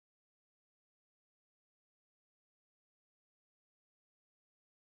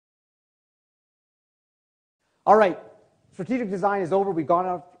All right, strategic design is over. We've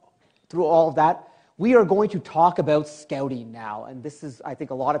gone through all of that. We are going to talk about scouting now, and this is, I think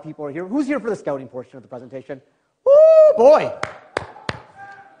a lot of people are here. Who's here for the scouting portion of the presentation? Woo, boy!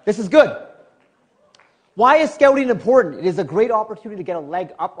 This is good. Why is scouting important? It is a great opportunity to get a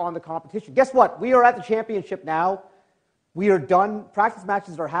leg up on the competition. Guess what? We are at the championship now. We are done. Practice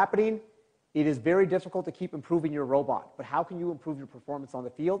matches are happening. It is very difficult to keep improving your robot, but how can you improve your performance on the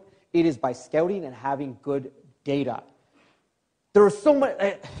field? It is by scouting and having good data. There are so much.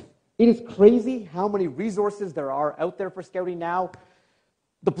 It is crazy how many resources there are out there for scouting now.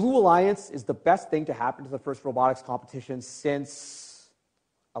 The Blue Alliance is the best thing to happen to the first robotics competition since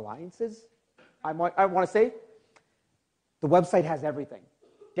alliances, I want to say. The website has everything.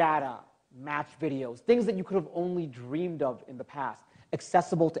 Data, match videos, things that you could have only dreamed of in the past,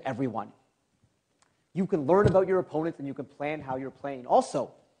 accessible to everyone. You can learn about your opponents and you can plan how you're playing.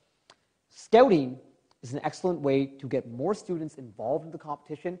 Also, scouting is an excellent way to get more students involved in the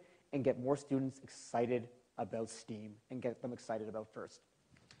competition and get more students excited about STEAM and get them excited about FIRST.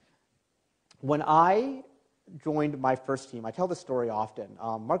 When I joined my first team, I tell this story often.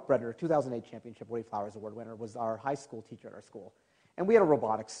 Mark Bueter, 2008 Championship Woody Flowers Award winner, was our high school teacher at our school. And we had a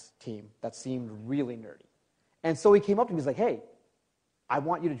robotics team that seemed really nerdy. And so he came up to me, he's like, hey, I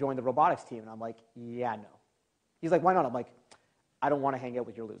want you to join the robotics team. And I'm like, yeah, no. He's like, why not? I'm like, I don't want to hang out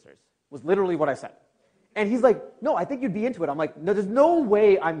with your losers. Was literally what I said. And he's like, no, I think you'd be into it. I'm like, no, there's no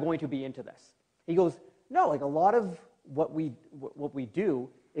way I'm going to be into this. He goes, no, like a lot of what we do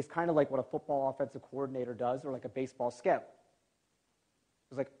is kind of like what a football offensive coordinator does or like a baseball scout. I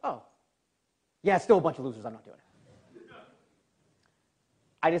was like, oh, yeah, it's still a bunch of losers. I'm not doing it.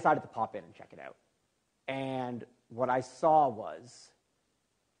 I decided to pop in and check it out. And what I saw was,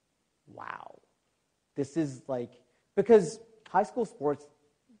 wow, this is like, because high school sports,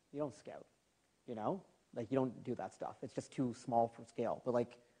 you don't scout, you know? Like, you don't do that stuff. It's just too small for scale. But,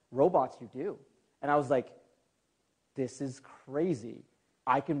 like, robots, you do. And I was like, this is crazy.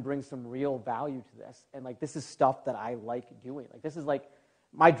 I can bring some real value to this. And, like, this is stuff that I like doing. Like, this is, like,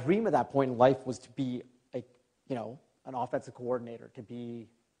 my dream at that point in life was to be, like, you know, an offensive coordinator, to be,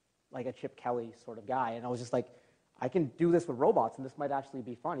 like, a Chip Kelly sort of guy. And I was just like, I can do this with robots, and this might actually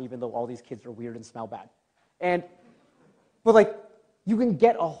be fun, even though all these kids are weird and smell bad. But, like, you can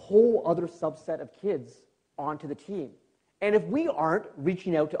get a whole other subset of kids onto the team. And if we aren't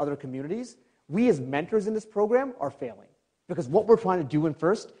reaching out to other communities, we as mentors in this program are failing. Because what we're trying to do in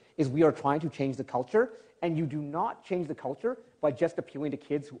FIRST is we are trying to change the culture, and you do not change the culture by just appealing to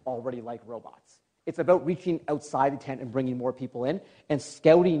kids who already like robots. It's about reaching outside the tent and bringing more people in, and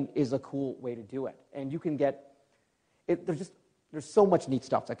scouting is a cool way to do it. And you can get, there's so much neat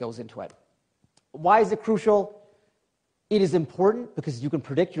stuff that goes into it. Why is it crucial? It is important because you can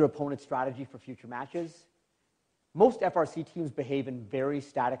predict your opponent's strategy for future matches. Most FRC teams behave in very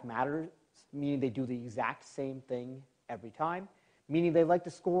static manners, meaning they do the exact same thing every time, meaning they like to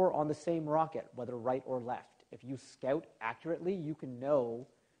score on the same rocket, whether right or left. If you scout accurately, you can know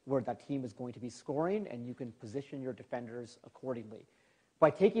where that team is going to be scoring, and you can position your defenders accordingly. By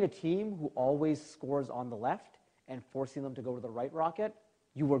taking a team who always scores on the left and forcing them to go to the right rocket,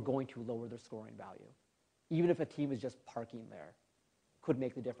 you are going to lower their scoring value. Even if a team is just parking there, could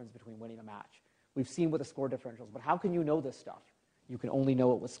make the difference between winning a match. We've seen with the score differentials, but how can you know this stuff? You can only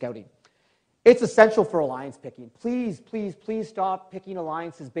know it with scouting. It's essential for alliance picking. Please, please, please stop picking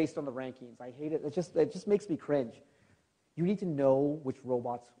alliances based on the rankings. I hate it. It just makes me cringe. You need to know which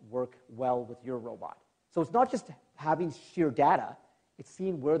robots work well with your robot. So it's not just having sheer data, it's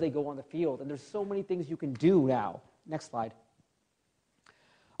seeing where they go on the field. And there's so many things you can do now. Next slide.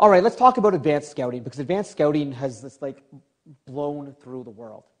 All right, let's talk about advanced scouting, because advanced scouting has this like blown through the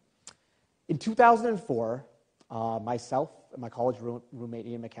world. In 2004, myself and my college roommate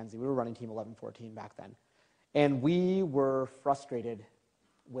Ian McKenzie, we were running Team 1114 back then, and we were frustrated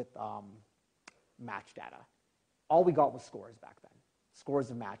with match data. All we got was scores back then, scores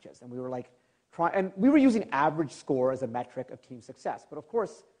of matches, and we were like, and we were using average score as a metric of team success, but of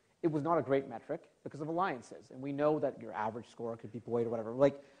course, it was not a great metric because of alliances, and we know that your average score could be Bueter or whatever.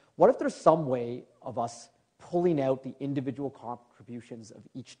 Like, what if there's some way of us pulling out the individual contributions of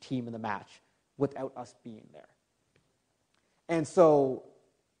each team in the match without us being there? And so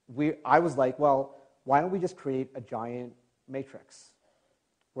I was like, well, why don't we just create a giant matrix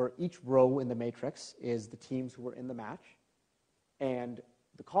where each row in the matrix is the teams who were in the match, and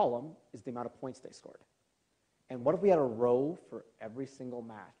the column is the amount of points they scored. And what if we had a row for every single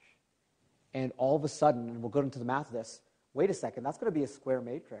match? And all of a sudden, and we'll go into the math of this, wait a second, that's going to be a square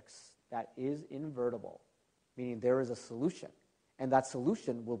matrix that is invertible, meaning there is a solution. And that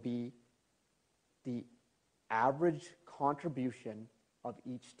solution will be the average contribution of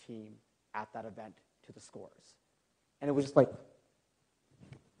each team at that event to the scores. And it was just like,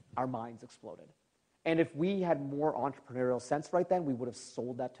 our minds exploded. And if we had more entrepreneurial sense right then, we would have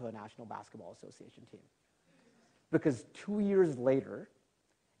sold that to a National Basketball Association team. Because 2 years later,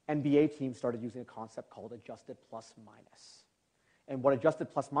 NBA teams started using a concept called adjusted plus minus. And what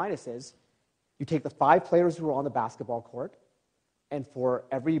adjusted plus minus is, you take the 5 players who are on the basketball court, and for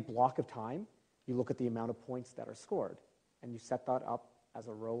every block of time, you look at the amount of points that are scored, and you set that up as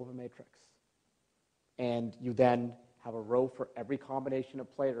a row of a matrix. And you then have a row for every combination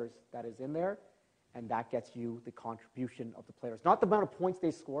of players that is in there, and that gets you the contribution of the players. Not the amount of points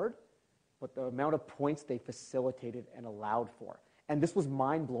they scored, but the amount of points they facilitated and allowed for. And this was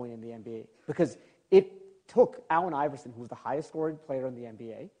mind-blowing in the NBA, because it took Allen Iverson, who was the highest scoring player in the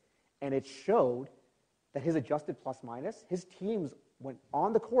NBA, and it showed that his adjusted plus minus, his teams went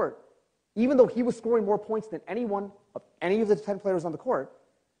on the court, even though he was scoring more points than any of the 10 players on the court,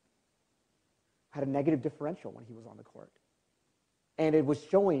 had a negative differential when he was on the court. And it was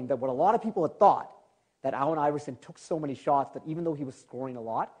showing that what a lot of people had thought, that Allen Iverson took so many shots that even though he was scoring a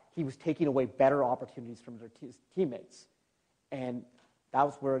lot, he was taking away better opportunities from their teammates. And that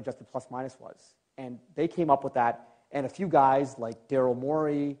was where adjusted plus minus was. And they came up with that, and a few guys like Daryl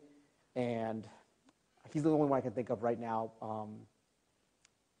Morey, and he's the only one I can think of right now. I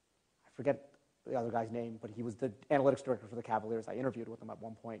forget the other guy's name, but he was the analytics director for the Cavaliers. I interviewed with him at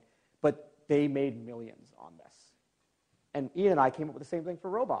one point. But they made millions on this. And Ian and I came up with the same thing for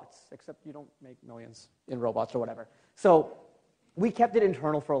robots, except you don't make millions in robots or whatever. So we kept it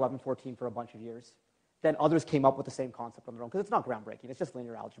internal for 11-14 for a bunch of years. Then others came up with the same concept on their own, because it's not groundbreaking. It's just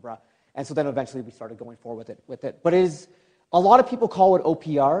linear algebra. And so then eventually we started going forward with it. But a lot of people call it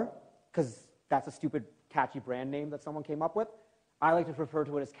OPR, because that's a stupid, catchy brand name that someone came up with. I like to refer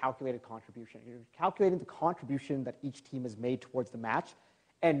to it as calculated contribution. You're calculating the contribution that each team has made towards the match,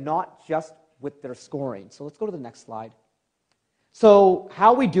 and not just with their scoring. So let's go to the next slide. So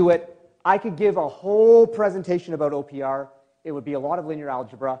how we do it, I could give a whole presentation about OPR. It would be a lot of linear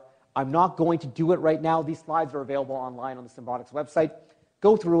algebra. I'm not going to do it right now. These slides are available online on the Symbotics website.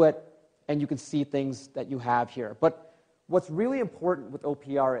 Go through it, and you can see things that you have here. But what's really important with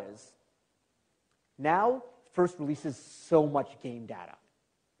OPR is, now First releases so much game data.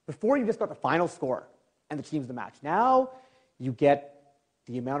 Before, you just got the final score and the teams of the match. Now you get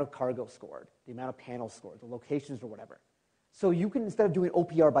the amount of cargo scored, the amount of panels scored, the locations or whatever. So you can, instead of doing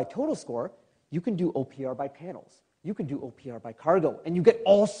OPR by total score, you can do OPR by panels. You can do OPR by cargo, and you get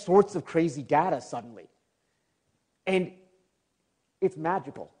all sorts of crazy data suddenly. And it's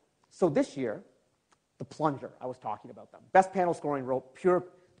magical. So this year, the plunger, I was talking about them. Best panel scoring rope, pure,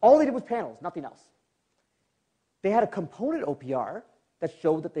 all they did was panels, nothing else. They had a component OPR that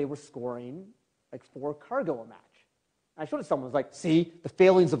showed that they were scoring like 4 cargo a match. And I showed it to someone, I was like, see, the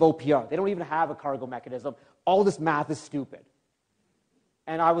failings of OPR. They don't even have a cargo mechanism. All this math is stupid.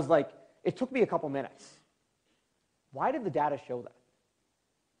 And I was like, it took me a couple minutes. Why did the data show that?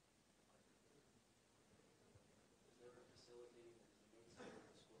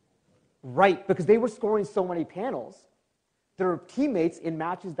 Right, because they were scoring so many panels, their teammates in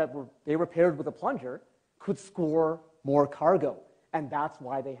matches that they were paired with a plunger could score more cargo. And that's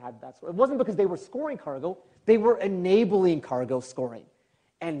why they had that score. It wasn't because they were scoring cargo, they were enabling cargo scoring.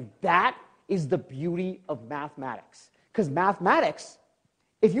 And that is the beauty of mathematics. Because mathematics,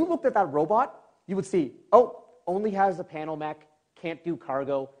 if you looked at that robot, you would see, oh, only has a panel mech, can't do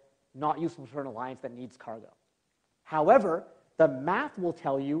cargo, not useful for an alliance that needs cargo. However, the math will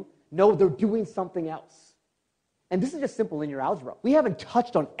tell you, no, they're doing something else. And this is just simple linear algebra. We haven't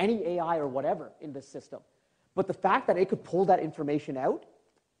touched on any AI or whatever in this system. But the fact that it could pull that information out,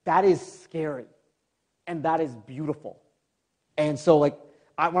 that is scary. And that is beautiful. And so when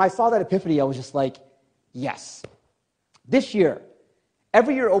I saw that epiphany, I was just like, yes. This year,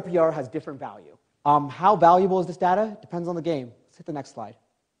 every year OPR has different value. How valuable is this data? Depends on the game. Let's hit the next slide.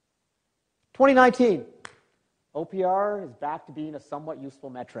 2019, OPR is back to being a somewhat useful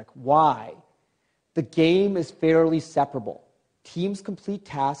metric. Why? The game is fairly separable. Teams complete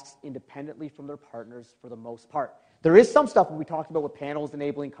tasks independently from their partners for the most part. There is some stuff we talked about with panels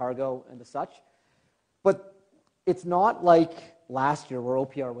enabling cargo and the such, but it's not like last year where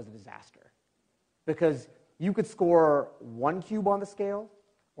OPR was a disaster. Because you could score 1 cube on the scale,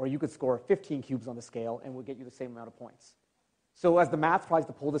 or you could score 15 cubes on the scale, and would get you the same amount of points. So as the math tries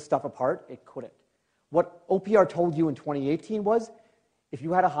to pull this stuff apart, it couldn't. What OPR told you in 2018 was, if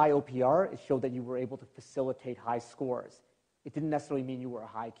you had a high OPR, it showed that you were able to facilitate high scores. It didn't necessarily mean you were a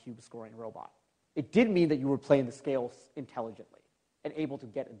high cube scoring robot. It did mean that you were playing the scales intelligently and able to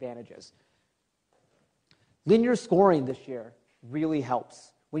get advantages. Linear scoring this year really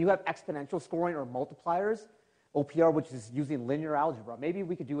helps. When you have exponential scoring or multipliers, OPR, which is using linear algebra, maybe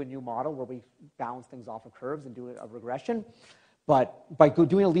we could do a new model where we balance things off of curves and do a regression. But by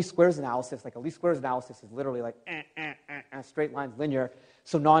doing a least squares analysis, like a least squares analysis is literally like straight lines linear,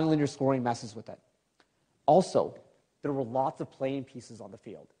 so nonlinear scoring messes with it. Also, there were lots of playing pieces on the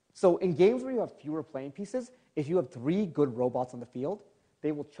field. So in games where you have fewer playing pieces, if you have 3 good robots on the field,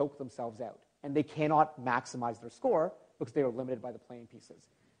 they will choke themselves out. And they cannot maximize their score because they are limited by the playing pieces.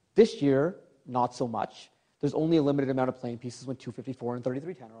 This year, not so much. There's only a limited amount of playing pieces when 254 and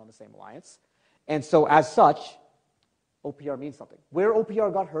 3310 are on the same alliance. And so as such, OPR means something. Where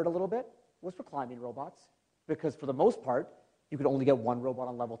OPR got hurt a little bit was for climbing robots, because for the most part, you could only get 1 robot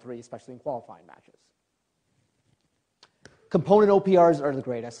on level 3, especially in qualifying matches. Component OPRs are the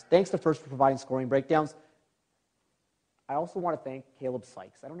greatest. Thanks to First for providing scoring breakdowns. I also want to thank Caleb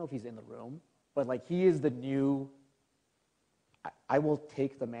Sykes. I don't know if he's in the room, but like he is the new, I will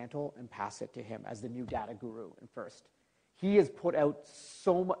take the mantle and pass it to him as the new data guru in First. He has put out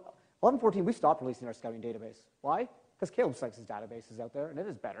so much. 11.14, we stopped releasing our scouting database. Why? Because Caleb Sykes' database is out there, and it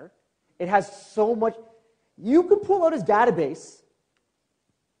is better. It has so much. You can pull out his database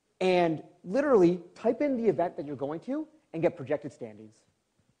and literally type in the event that you're going to and get projected standings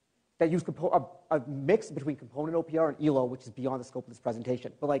that use a mix between component OPR and ELO, which is beyond the scope of this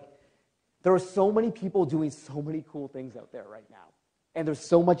presentation. But like, there are so many people doing so many cool things out there right now, and there's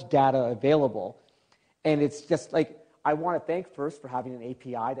so much data available, and it's just like, I want to thank First for having an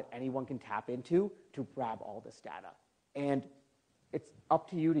API that anyone can tap into to grab all this data. And it's up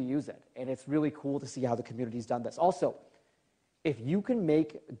to you to use it. And it's really cool to see how the community's done this. Also, if you can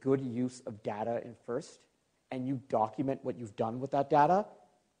make good use of data in First and you document what you've done with that data,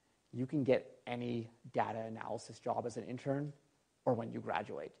 you can get any data analysis job as an intern or when you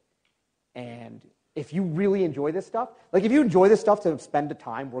graduate. And if you really enjoy this stuff, like if you enjoy this stuff to spend the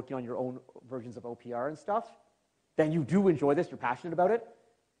time working on your own versions of OPR and stuff, then you do enjoy this, you're passionate about it,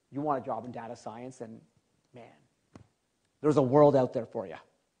 you want a job in data science, and man, there's a world out there for you.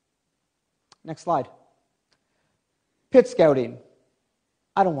 Next slide. Pit scouting.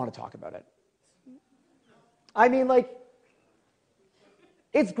 I don't want to talk about it. I mean, like,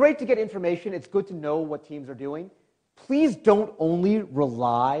 it's great to get information. It's good to know what teams are doing. Please don't only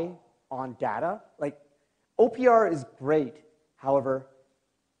rely on data. Like, OPR is great. However,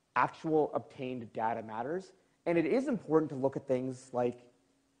 actual obtained data matters. And it is important to look at things like,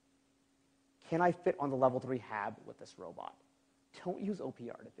 can I fit on the level 3 hab with this robot? Don't use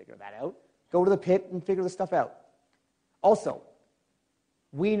OPR to figure that out. Go to the pit and figure this stuff out. Also,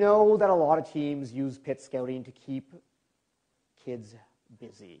 we know that a lot of teams use pit scouting to keep kids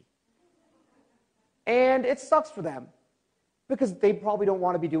busy. And it sucks for them because they probably don't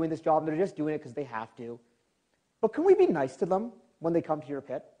want to be doing this job. They're just doing it because they have to. But can we be nice to them when they come to your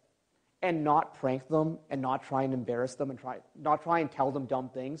pit and not prank them and not try and embarrass them and not try and tell them dumb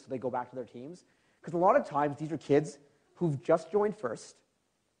things so they go back to their teams? Because a lot of times these are kids who've just joined First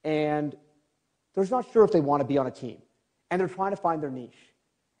and they're not sure if they want to be on a team. And they're trying to find their niche.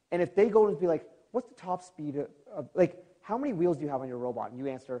 And if they go and be like, what's the top speed of like, how many wheels do you have on your robot? And you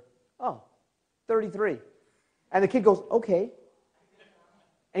answer, oh, 33. And the kid goes, okay.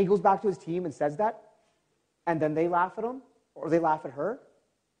 And he goes back to his team and says that. And then they laugh at him or they laugh at her.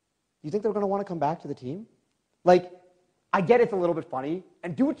 You think they're going to want to come back to the team? Like, I get it's a little bit funny,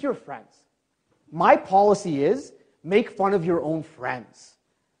 and do it to your friends. My policy is make fun of your own friends.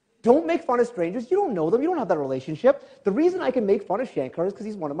 Don't make fun of strangers. You don't know them. You don't have that relationship. The reason I can make fun of Shankar is because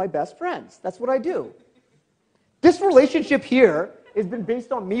he's one of my best friends. That's what I do. This relationship here has been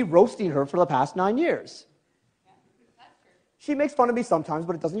based on me roasting her for the past 9 years. She makes fun of me sometimes,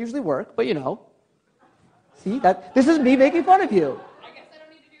 but it doesn't usually work. But you know, see, this is me making fun of you.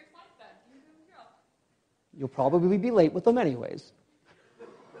 You'll probably be late with them anyways.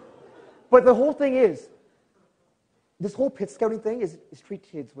 But the whole thing is, this whole pit scouting thing is treat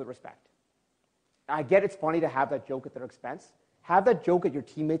kids with respect. I get it's funny to have that joke at their expense. Have that joke at your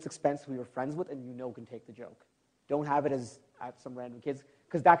teammates' expense who you're friends with and you know can take the joke. Don't have it as at some random kids,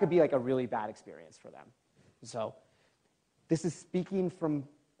 because that could be like a really bad experience for them. So this is speaking from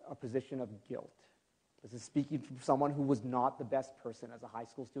a position of guilt. This is speaking from someone who was not the best person as a high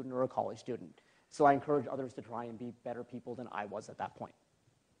school student or a college student. So I encourage others to try and be better people than I was at that point.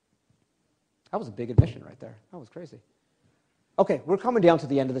 That was a big admission right there. That was crazy. Okay, we're coming down to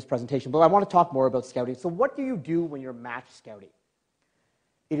the end of this presentation, but I want to talk more about scouting. So what do you do when you're match scouting?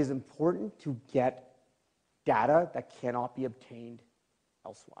 It is important to get data that cannot be obtained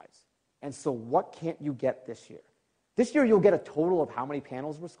elsewise. And so what can't you get this year? This year you'll get a total of how many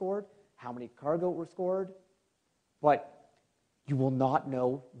panels were scored, how many cargo were scored, but you will not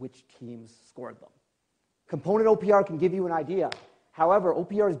know which teams scored them. Component OPR can give you an idea. However,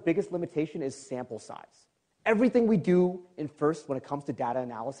 OPR's biggest limitation is sample size. Everything we do in FIRST when it comes to data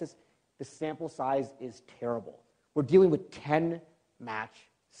analysis, the sample size is terrible. We're dealing with 10 match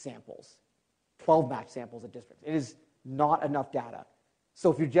samples, 12 match samples at districts. It is not enough data.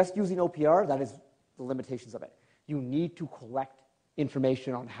 So if you're just using OPR, that is the limitations of it. You need to collect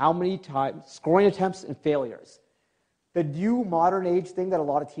information on how many times, scoring attempts and failures. The new modern age thing that a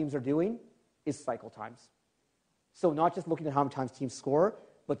lot of teams are doing is cycle times. So not just looking at how many times teams score,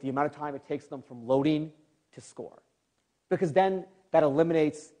 but the amount of time it takes them from loading to score. Because then that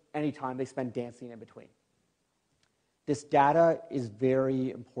eliminates any time they spend dancing in between. This data is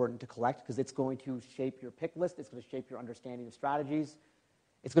very important to collect because it's going to shape your pick list, it's going to shape your understanding of strategies,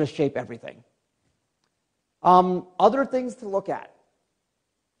 it's going to shape everything. Other things to look at.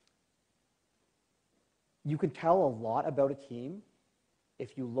 You can tell a lot about a team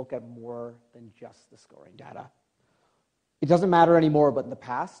if you look at more than just the scoring data. It doesn't matter anymore, but in the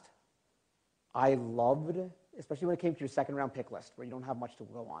past, I loved, especially when it came to your second round pick list, where you don't have much to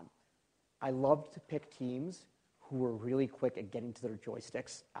go on, I loved to pick teams who were really quick at getting to their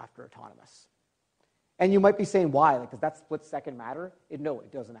joysticks after autonomous. And you might be saying, why? Like, does that split second matter? No,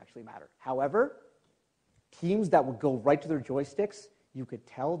 it doesn't actually matter. However, teams that would go right to their joysticks, you could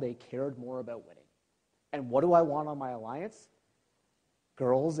tell they cared more about winning. And what do I want on my alliance?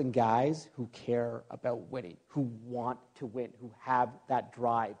 Girls and guys who care about winning, who want to win, who have that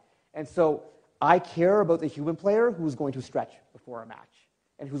drive. And so I care about the human player who's going to stretch before a match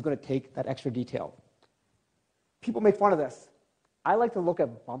and who's going to take that extra detail. People make fun of this. I like to look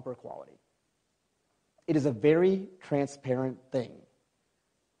at bumper quality. It is a very transparent thing.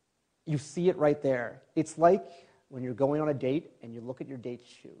 You see it right there. It's like when you're going on a date and you look at your date's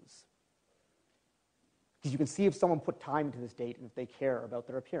shoes. Because you can see if someone put time into this date and if they care about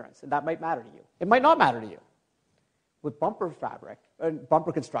their appearance. And that might matter to you. It might not matter to you. With bumper fabric,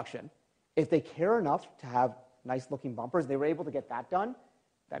 bumper construction, if they care enough to have nice-looking bumpers, they were able to get that done,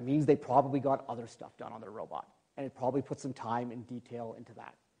 that means they probably got other stuff done on their robot. And it probably put some time and detail into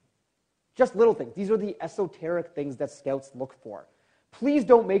that. Just little things. These are the esoteric things that scouts look for. Please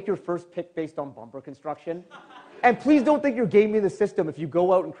don't make your first pick based on bumper construction. And please don't think you're gaming the system if you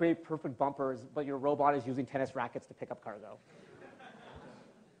go out and create perfect bumpers, but your robot is using tennis rackets to pick up cargo.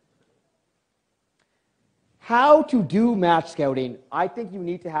 How to do match scouting. I think you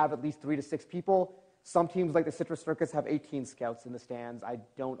need to have at least 3 to 6 people. Some teams like the Citrus Circus have 18 scouts in the stands. I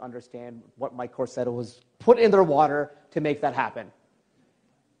don't understand what Mike Corsetto was put in their water to make that happen.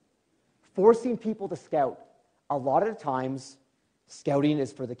 Forcing people to scout. A lot of the times, scouting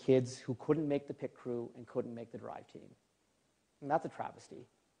is for the kids who couldn't make the pit crew and couldn't make the drive team. And that's a travesty.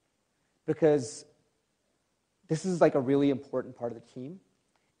 Because this is like a really important part of the team,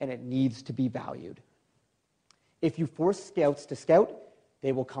 and it needs to be valued. If you force scouts to scout,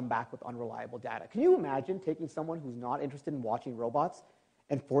 they will come back with unreliable data. Can you imagine taking someone who's not interested in watching robots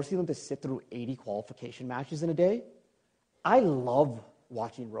and forcing them to sit through 80 qualification matches in a day? I love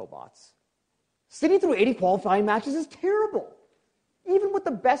watching robots. Sitting through 80 qualifying matches is terrible. Even with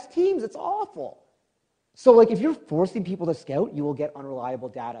the best teams, it's awful. So like if you're forcing people to scout, you will get unreliable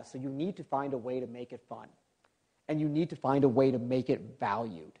data. So you need to find a way to make it fun. And you need to find a way to make it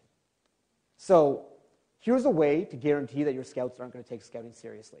valued. So here's a way to guarantee that your scouts aren't going to take scouting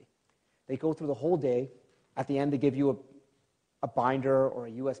seriously. They go through the whole day. At the end, they give you a binder or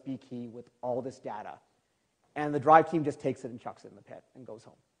a USB key with all this data. And the drive team just takes it and chucks it in the pit and goes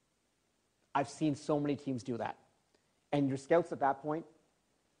home. I've seen so many teams do that. And your scouts at that point,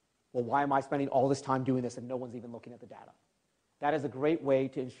 well, why am I spending all this time doing this and no one's even looking at the data? That is a great way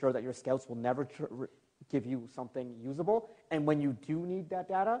to ensure that your scouts will never give you something usable. And when you do need that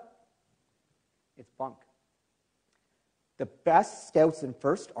data, it's bunk. The best scouts in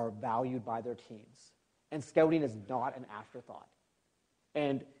FIRST are valued by their teams. And scouting is not an afterthought.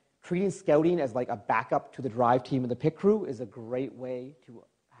 And treating scouting as like a backup to the drive team and the pit crew is a great way to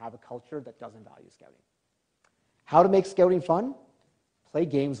have a culture that doesn't value scouting. How to make scouting fun? Play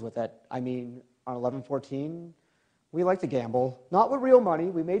games with it. I mean, on 11-14, we like to gamble. Not with real money.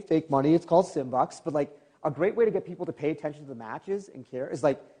 We made fake money. It's called Simbucks. But like a great way to get people to pay attention to the matches and care is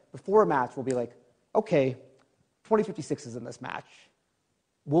like before a match, we'll be like, okay, 2056 is in this match.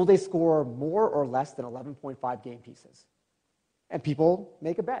 Will they score more or less than 11.5 game pieces? And people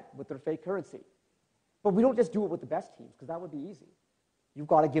make a bet with their fake currency. But we don't just do it with the best teams, because that would be easy. You've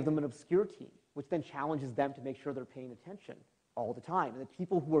got to give them an obscure team, which then challenges them to make sure they're paying attention all the time. And the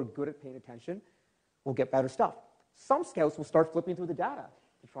people who are good at paying attention will get better stuff. Some scouts will start flipping through the data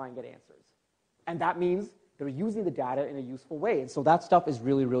to try and get answers. And that means They're using the data in a useful way. And so that stuff is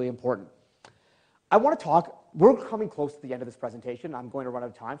really, really important. I want to talk, we're coming close to the end of this presentation. I'm going to run out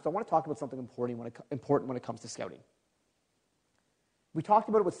of time. So I want to talk about something important when it comes to scouting. We talked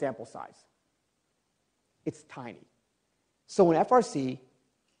about it with sample size. It's tiny. So in FRC,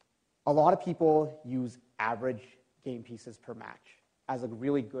 a lot of people use average game pieces per match as a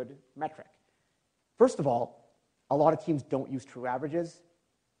really good metric. First of all, a lot of teams don't use true averages.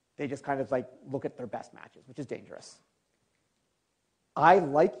 They just kind of like look at their best matches, which is dangerous. I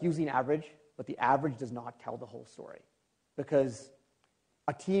like using average, but the average does not tell the whole story because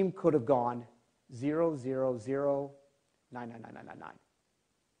a team could have gone 0, 0, 0, 9, 9, 9, 9, 9, 9.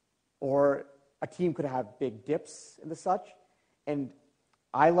 Or a team could have big dips and the such. And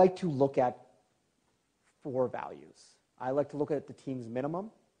I like to look at 4 values. I like to look at the team's minimum,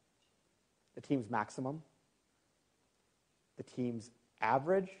 the team's maximum, the team's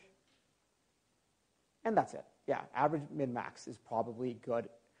average, and that's it. Yeah, average, min, max is probably good.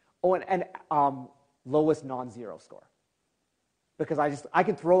 Oh, and lowest non-zero score. Because I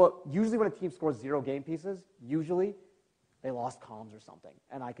can throw it, usually when a team scores 0 game pieces, usually they lost comms or something,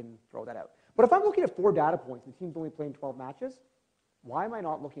 and I can throw that out. But if I'm looking at 4 data points and the team's only playing 12 matches, why am I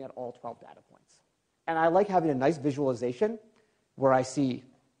not looking at all 12 data points? And I like having a nice visualization where I see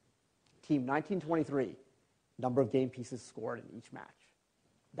team 1923, number of game pieces scored in each match.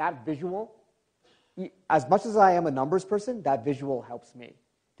 That visual, as much as I am a numbers person, that visual helps me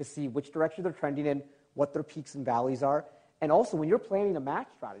to see which direction they're trending in, what their peaks and valleys are. And also, when you're planning a match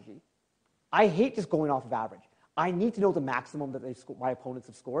strategy, I hate just going off of average. I need to know the maximum that my opponents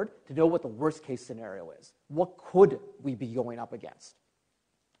have scored to know what the worst case scenario is. What could we be going up against?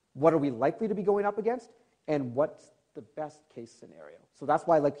 What are we likely to be going up against? And what's the best case scenario? So that's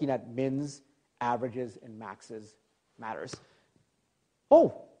why looking at mins, averages, and maxes matters.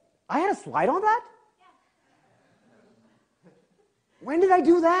 Oh, I had a slide on that? Yeah. When did I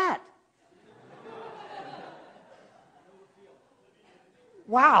do that?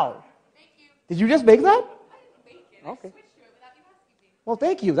 Wow. Thank you. Did you just make that? I didn't make it. Okay. I switched to it without you asking me. Well,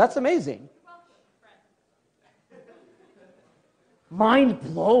 thank you. That's amazing. You're welcome, friend. Mind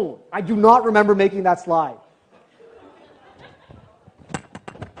blown. I do not remember making that slide.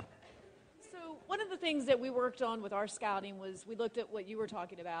 So one of the things that we worked on with our scouting was we looked at what you were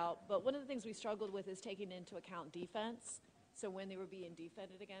talking about, but one of the things we struggled with is taking into account defense. So when they were being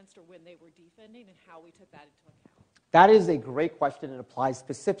defended against or when they were defending and how we took that into account. That is a great question and applies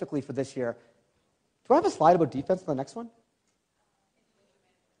specifically for this year. Do I have a slide about defense on the next one?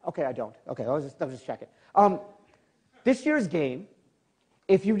 Okay, I don't. Okay, I was just checking. This year's game,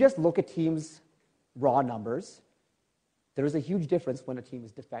 if you just look at teams' raw numbers, there is a huge difference when a team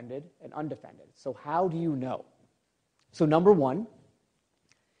is defended and undefended. So how do you know? So number one,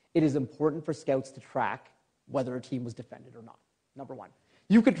 it is important for scouts to track whether a team was defended or not. Number one.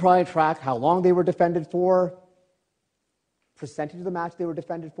 You could try and track how long they were defended for, percentage of the match they were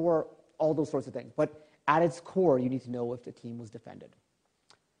defended for, all those sorts of things. But at its core, you need to know if the team was defended.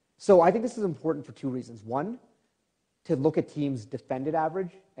 So I think this is important for 2 reasons. One, to look at teams' defended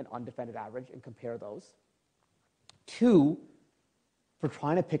average and undefended average and compare those. 2, for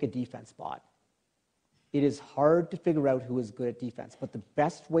trying to pick a defense spot. It is hard to figure out who is good at defense, but the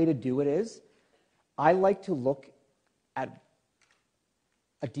best way to do it is, I like to look at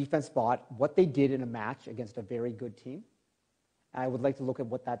a defense spot, what they did in a match against a very good team. I would like to look at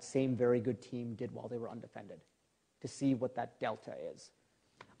what that same very good team did while they were undefended to see what that delta is.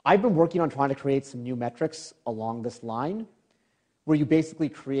 I've been working on trying to create some new metrics along this line where you basically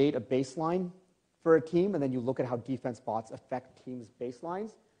create a baseline for a team and then you look at how defense spots affect teams'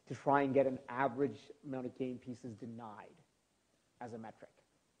 baselines to try and get an average amount of game pieces denied as a metric.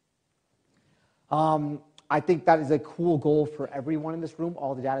 I think that is a cool goal for everyone in this room,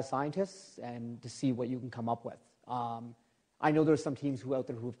 all the data scientists, and to see what you can come up with. I know there's some teams out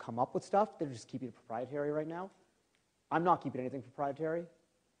there who have come up with stuff. They're just keeping it proprietary right now. I'm not keeping anything proprietary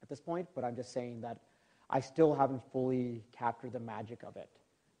at this point, but I'm just saying that I still haven't fully captured the magic of it.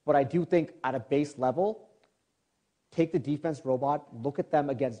 But I do think at a base level, take the defense robot, look at them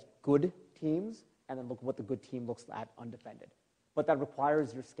against good teams, and then look at what the good team looks at undefended. But that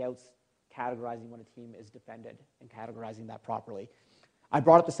requires your scouts categorizing when a team is defended and categorizing that properly. I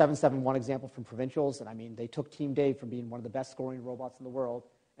brought up the 771 example from Provincials, and I mean, they took Team Dave from being one of the best scoring robots in the world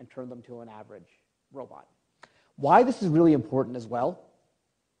and turned them to an average robot. Why this is really important as well.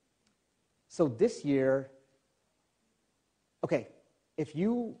 So this year, okay, if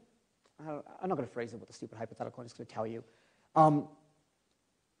you, I'm not going to phrase it with a stupid hypothetical, I'm just going to tell you.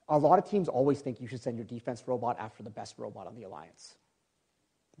 A lot of teams always think you should send your defense robot after the best robot on the alliance.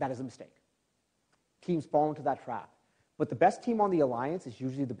 That is a mistake. teams fall into that trap. But the best team on the alliance is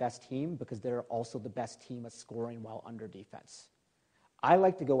usually the best team because they're also the best team at scoring while under defense. I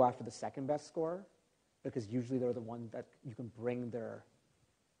like to go after the second best scorer because usually they're the one that you can bring their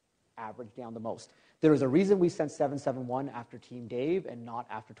average down the most. There is a reason we sent 771 after Team Dave and not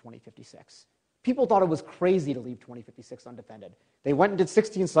after 2056. People thought it was crazy to leave 2056 undefended. They went and did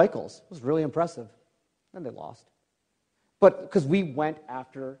 16 cycles. It was really impressive. Then they lost. But because we went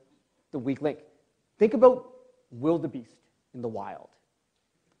after the weak link. Think about wildebeest in the wild.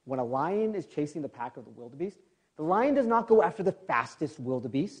 When a lion is chasing the pack of the wildebeest, the lion does not go after the fastest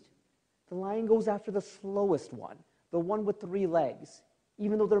wildebeest. The lion goes after the slowest one, the one with 3 legs.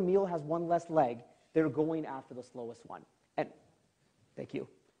 Even though their meal has 1 less leg, they're going after the slowest one. And thank you.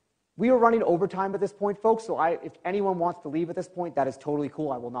 We are running overtime at this point, folks, so if anyone wants to leave at this point, that is totally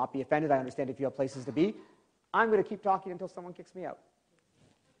cool. I will not be offended. I understand if you have places to be. I'm going to keep talking until someone kicks me out.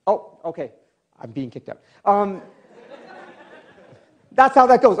 Oh, okay. I'm being kicked out. That's how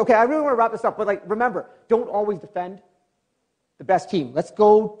that goes. Okay, I really want to wrap this up, but remember, don't always defend the best team. Let's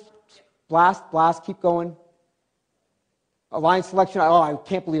go blast, keep going. Alliance selection, oh, I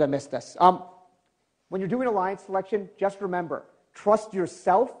can't believe I missed this. When you're doing alliance selection, just remember, trust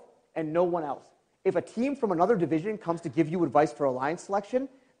yourself and no one else. If a team from another division comes to give you advice for alliance selection,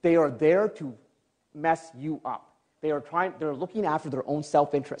 they are there to mess you up. They're looking after their own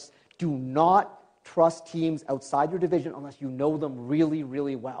self-interest. Do not trust teams outside your division unless you know them really,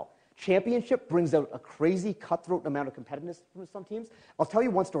 really well. Championship brings out a crazy cutthroat amount of competitiveness from some teams. I'll tell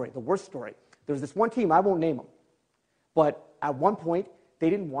you one story, the worst story. There's this one team, I won't name them, but at one point, they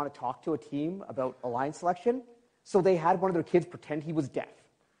didn't want to talk to a team about alliance selection, so they had one of their kids pretend he was deaf.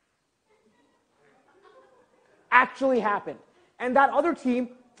 Actually happened. And that other team,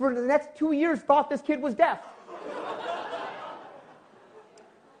 for the next 2 years, thought this kid was deaf.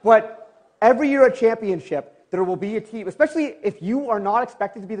 But every year at championship, there will be a team, especially if you are not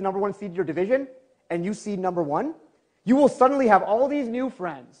expected to be the number 1 seed in your division, and you seed number 1, you will suddenly have all these new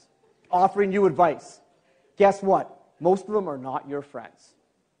friends offering you advice. Guess what? Most of them are not your friends.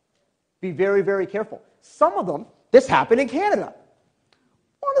 Be very, very careful. Some of them, this happened in Canada.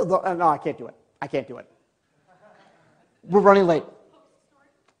 One of them, no, I can't do it. I can't do it. We're running late.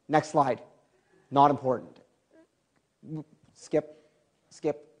 Next slide. Not important. Skip.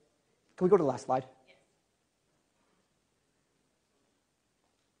 Can we go to the last slide?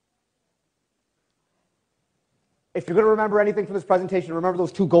 If you're going to remember anything from this presentation, remember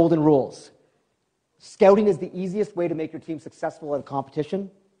those 2 golden rules. Scouting is the easiest way to make your team successful at a competition.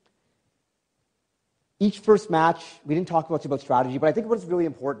 Each first match, we didn't talk much about strategy, but I think what's really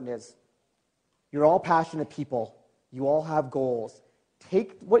important is you're all passionate people. You all have goals.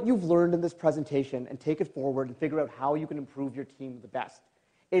 Take what you've learned in this presentation and take it forward and figure out how you can improve your team the best.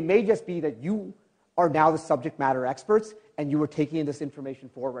 It may just be that you are now the subject matter experts and you are taking this information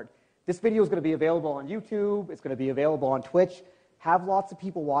forward. This video is going to be available on YouTube. It's going to be available on Twitch. Have lots of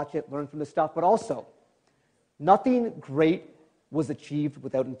people watch it, learn from this stuff, but also, nothing great was achieved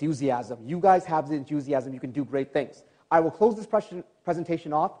without enthusiasm. You guys have the enthusiasm. You can do great things. I will close this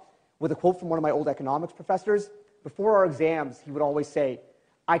presentation off with a quote from one of my old economics professors. Before our exams, he would always say,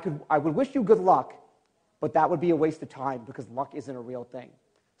 I would wish you good luck, but that would be a waste of time because luck isn't a real thing.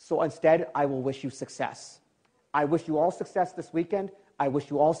 So instead, I will wish you success. I wish you all success this weekend. I wish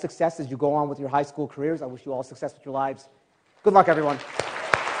you all success as you go on with your high school careers. I wish you all success with your lives. Good luck, everyone.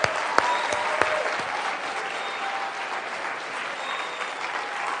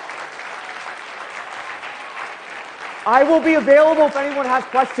 I will be available if anyone has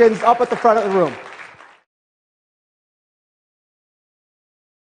questions up at the front of the room.